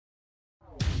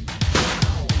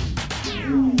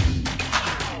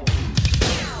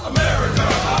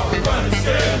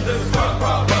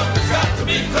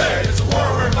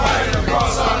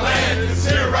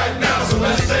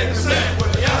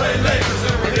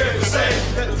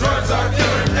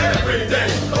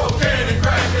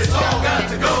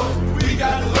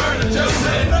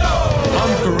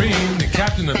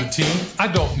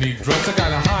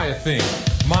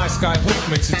sky hook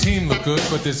makes a team look good,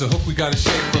 but there's a hook we gotta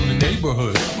shake from the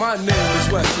neighborhood. My name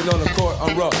is West, and on the court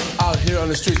I'm rough. Out here on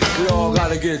the street, we all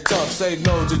gotta get tough. Say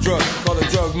no to drugs, call the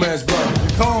drug man's bluff.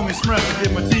 You call me Smith, I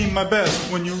give my team my best.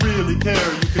 When you really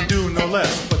care, you can do no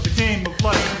less. But the game of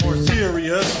life is more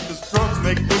serious, cause drugs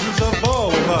make business of all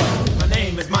of us. My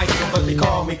name is Michael, but they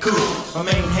call me cool. My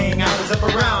main hangout is up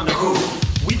around the hoop.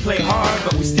 We play hard,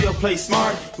 but we still play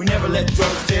smart. We never let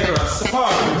drugs tear us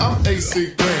apart. I'm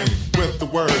AC Green with the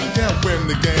word. You can't win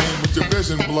the game with your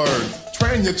vision blurred.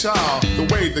 Train your child the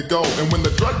way to go, and when the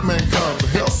drug man comes,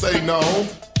 he'll say no.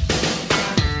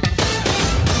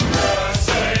 Just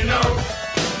say no.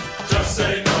 Just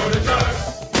say no to drugs.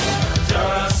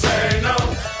 Just say no.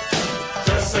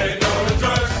 Just say no to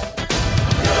drugs.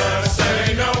 Just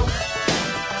say no.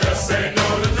 Just say no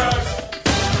to drugs.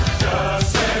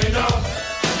 Just say no.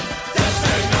 Just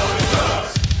say no to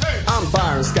drugs. Hey. I'm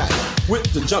Byron Scott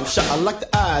with the jump shot. I like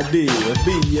the idea of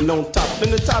being on top,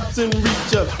 and the top's in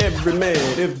reach of every man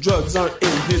if drugs aren't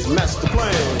in his master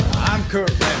plan. I'm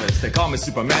Rambis, they call me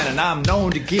Superman, and I'm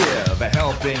known to give a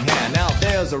helping hand. Now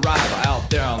there's a rival out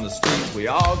there on the streets. We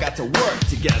all got to work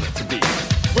together to be.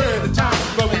 We're the top,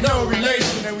 but we're no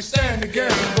relation, and we stand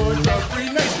together for a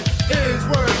drug-free nation. Here's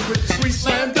word with the sweet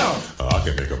slam dunk. I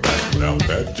can make a match without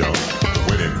that junk. The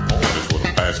winning point is what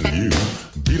I'm passing you.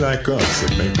 Be like us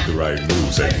and make the right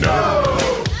move. Say no.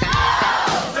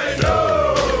 Say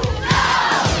no.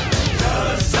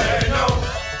 Just say no.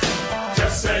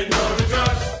 Just say no to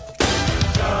drugs.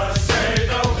 Just say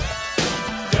no.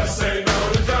 Just say no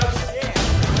to drugs.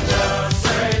 Just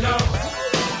say no.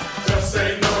 Just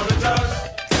say no to drugs.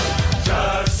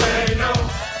 Just say no.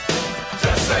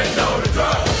 Just say no to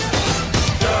drugs.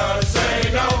 Just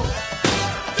say no.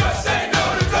 Just say no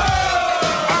to drugs.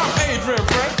 I'm Adrian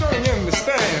Brett, going in the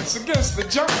stands. Against the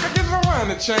junk, I give no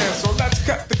one a chance. So let's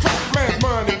cut the crack man's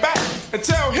money back and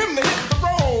tell him to hit the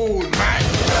road, man.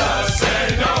 Just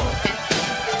say no.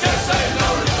 Just say no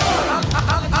to drugs.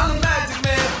 I'm the magic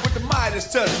man with the Midas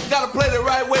touch. Gotta play the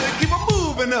right way to keep 'em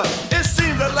moving up. It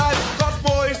seems that life costs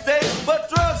more each day, but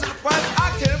drugs are the price I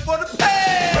can't afford to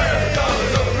pay.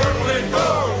 $1,000 of the purple and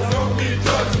gold. We don't need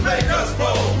drugs to make us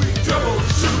bold. We dribble,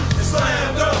 shoot, and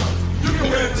slam dunk. You can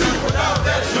win too without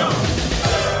that jump.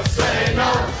 Just say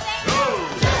no. No.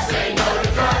 Just say no to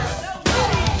drugs.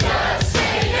 Just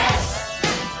say yes.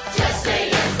 Just say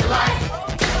yes to life.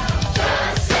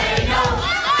 Just say no.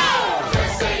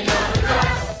 Just say no to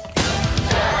drugs.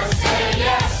 Just say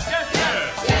yes.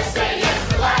 Just say yes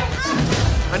to life.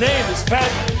 My name is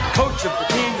Pat, coach of the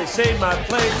team. They say my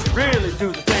plays really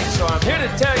do the thing. So I'm here to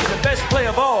tell you the best play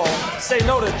of all. Say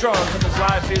no to drugs because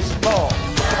life is ball.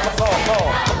 Ball,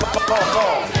 ball, ball, ball,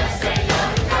 ball.